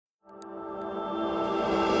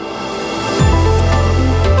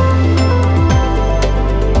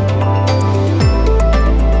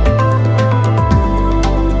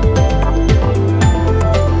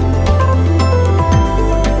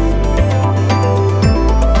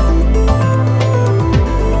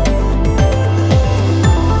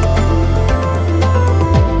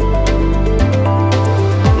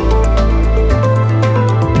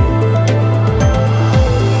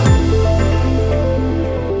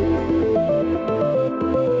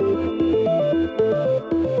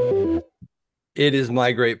It is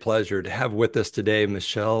my great pleasure to have with us today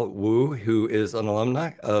Michelle Wu, who is an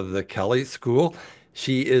alumna of the Kelley School.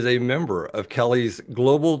 She is a member of Kelley's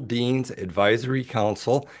Global Dean's Advisory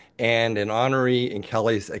Council and an honoree in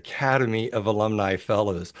Kelley's Academy of Alumni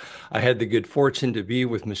Fellows. I had the good fortune to be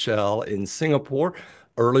with Michelle in Singapore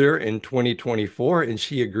earlier in 2024, and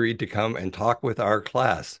she agreed to come and talk with our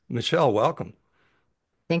class. Michelle, welcome.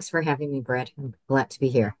 Thanks for having me, Brett. I'm glad to be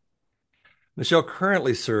here. Michelle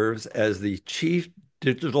currently serves as the Chief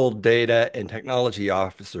Digital Data and Technology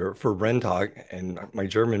Officer for Brenntag, and my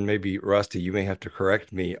German may be rusty. You may have to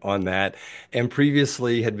correct me on that. And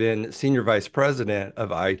previously had been Senior Vice President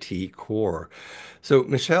of IT Core. So,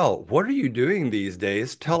 Michelle, what are you doing these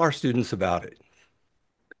days? Tell our students about it.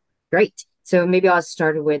 Great. So maybe I'll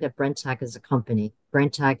start with Brenntag as a company.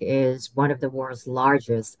 Brenntag is one of the world's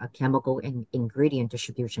largest chemical and ingredient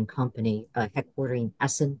distribution company, headquartered in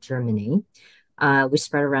Essen, Germany. We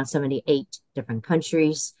spread around 78 different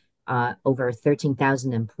countries, over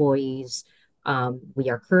 13,000 employees. We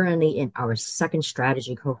are currently in our second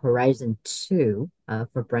strategy called Horizon 2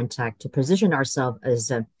 for Brenntag to position ourselves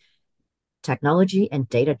as a technology and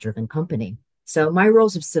data-driven company. So my role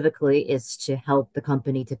specifically is to help the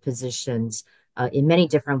company to positions in many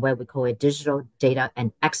different ways. We call it digital data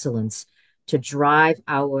and excellence to drive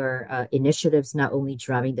our initiatives, not only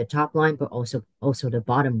driving the top line, but also the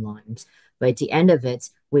bottom lines. But at the end of it,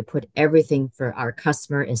 we put everything for our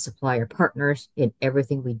customer and supplier partners in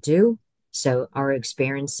everything we do. So our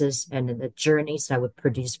experiences and the journeys that we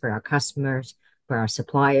produce for our customers, for our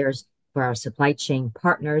suppliers, for our supply chain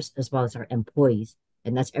partners, as well as our employees.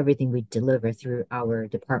 And that's everything we deliver through our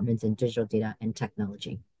departments in digital data and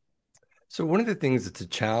technology. So one of the things that's a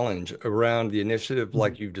challenge around the initiative, Mhm.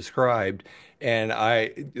 like you've described,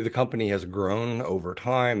 the company has grown over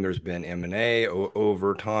time. There's been M&A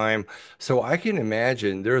over time. So I can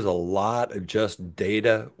imagine there's a lot of just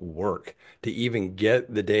data work to even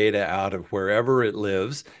get the data out of wherever it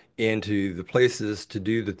lives into the places to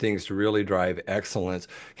do the things to really drive excellence.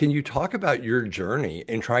 Can you talk about your journey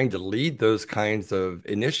in trying to lead those kinds of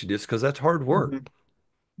initiatives? Because that's hard work. Mhm.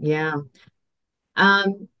 Yeah.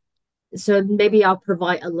 Um, so maybe I'll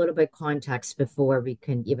provide a little bit context before we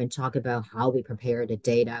can even talk about how we prepare the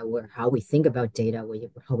data or how we think about data, or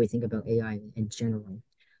how we think about AI in general.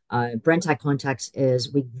 Brenntag context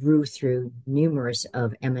is we grew through numerous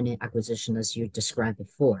of M&A acquisition as you described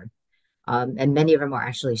before. And many of them are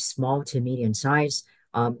actually small to medium size.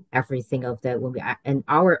 Everything of that when we and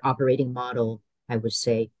our operating model, I would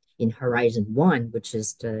say in Horizon One, which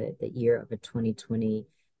is the year of a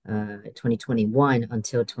 2021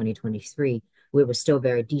 until 2023, we were still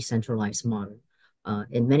very decentralized model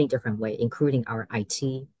in many different ways, including our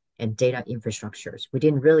IT and data infrastructures. We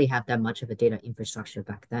didn't really have that much of a data infrastructure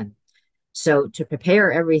back then. So to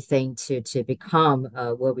prepare everything to become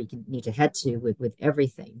where we need to head to with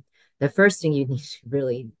everything, the first thing you need to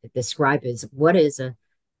really describe is what is a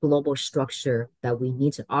global structure that we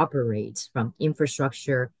need to operate from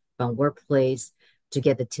infrastructure, from workplace to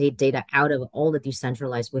get the data out of all the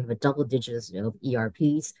decentralized. We have a double digits of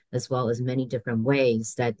ERPs as well as many different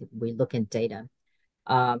ways that we look at data.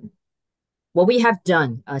 Um, what we have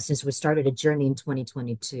done since we started a journey in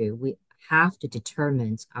 2022, we have to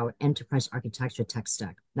determine our enterprise architecture tech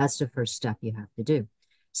stack. That's the first step you have to do.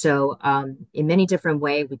 So, in many different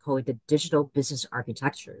ways, we call it the digital business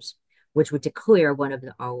architectures, which would declare one of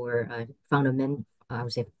our fundamental, I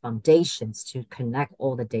would say, foundations to connect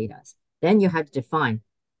all the data. Then you have to define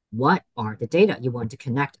what are the data you want to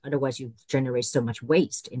connect. Otherwise, you generate so much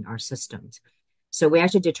waste in our systems. So we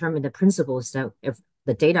actually determine the principles that if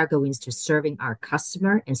the data goes into serving our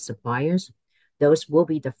customer and suppliers, those will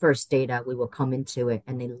be the first data we will come into it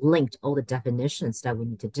and then linked all the definitions that we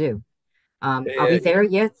need to do. Are we there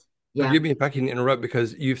yet? Yeah, Forgive me if I can interrupt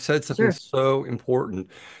because you've said something sure. so important.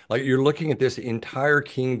 Like you're looking at this entire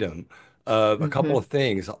kingdom of a couple Hmm. of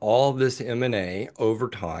things, all this M&A over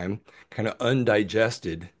time, kind of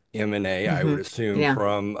undigested M&A, I Hmm. would assume Yeah.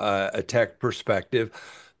 from a tech perspective.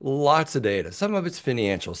 Lots of data. Some of it's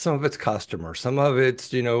financial, some of it's customer, some of it's,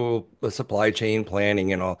 the supply chain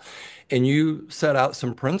planning and all. And you set out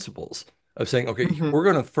some principles of saying, okay, Hmm. we're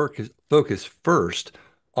going to focus first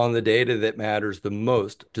on the data that matters the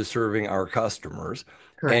most to serving our customers.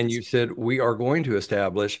 And you Correct. said we are going to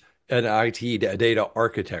establish an IT data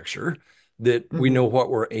architecture that we Hmm. know what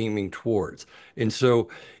we're aiming towards. And so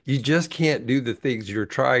you just can't do the things you're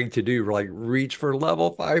trying to do, like reach for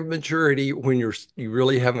level five maturity when you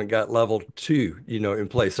really haven't got level two, in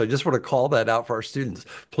place. So I just want to call that out for our students.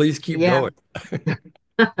 Please keep Yeah.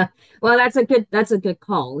 going. Well, that's a good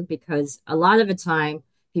call because a lot of the time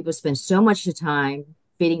people spend so much time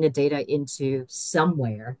feeding the data into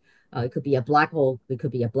somewhere. It could be a black hole, it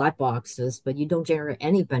could be a black boxes, but you don't generate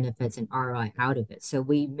any benefits and ROI out of it. So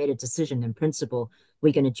we made a decision in principle,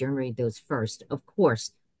 we're going to generate those first. Of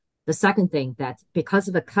course, the second thing that because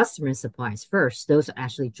of the customer supplies first, those are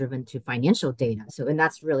actually driven to financial data. So, and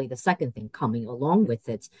that's really the second thing coming along with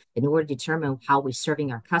it. In order to determine how we're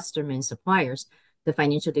serving our customers and suppliers, the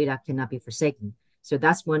financial data cannot be forsaken. So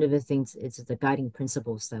that's one of the things, it's the guiding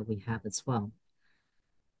principles that we have as well.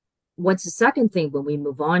 What's the second thing when we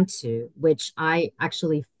move on to, which I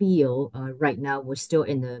actually feel right now we're still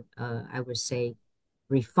in the, I would say,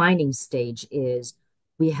 refining stage, is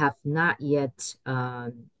we have not yet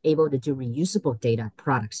able to do reusable data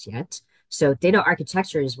products yet. So data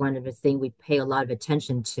architecture is one of the things we pay a lot of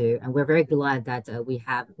attention to, and we're very glad that we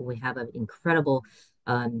have an incredible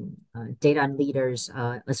data leaders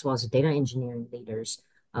as well as data engineering leaders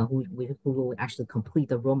who will actually complete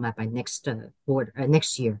the roadmap by next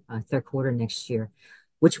year, third quarter next year,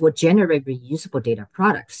 which will generate reusable data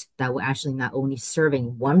products that will actually not only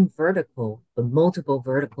serving one vertical, but multiple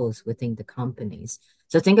verticals within the companies.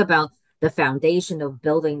 So think about the foundation of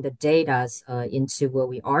building the data into where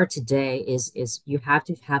we are today is you have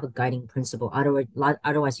to have a guiding principle.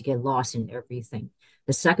 Otherwise you get lost in everything.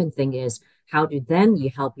 The second thing is how do then you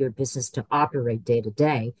help your business to operate day to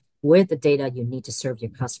day with the data you need to serve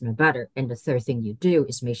your customer better. And the third thing you do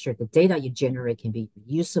is make sure the data you generate can be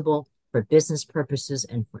reusable for business purposes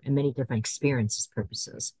and for many different experiences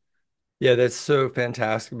purposes. Yeah, that's so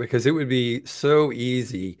fantastic because it would be so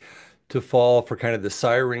easy to fall for kind of the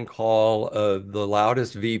siren call of the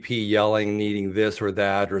loudest VP yelling, needing this or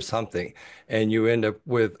that or something. And you end up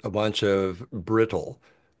with a bunch of brittle,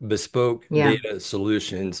 bespoke Yeah. data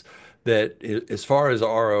solutions that, as far as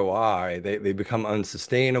ROI, they become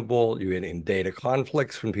unsustainable. You get in data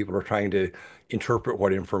conflicts when people are trying to interpret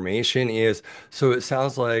what information is. So it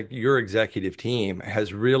sounds like your executive team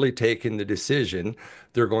has really taken the decision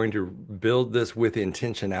they're going to build this with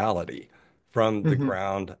intentionality from the Hmm.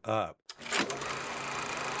 ground up.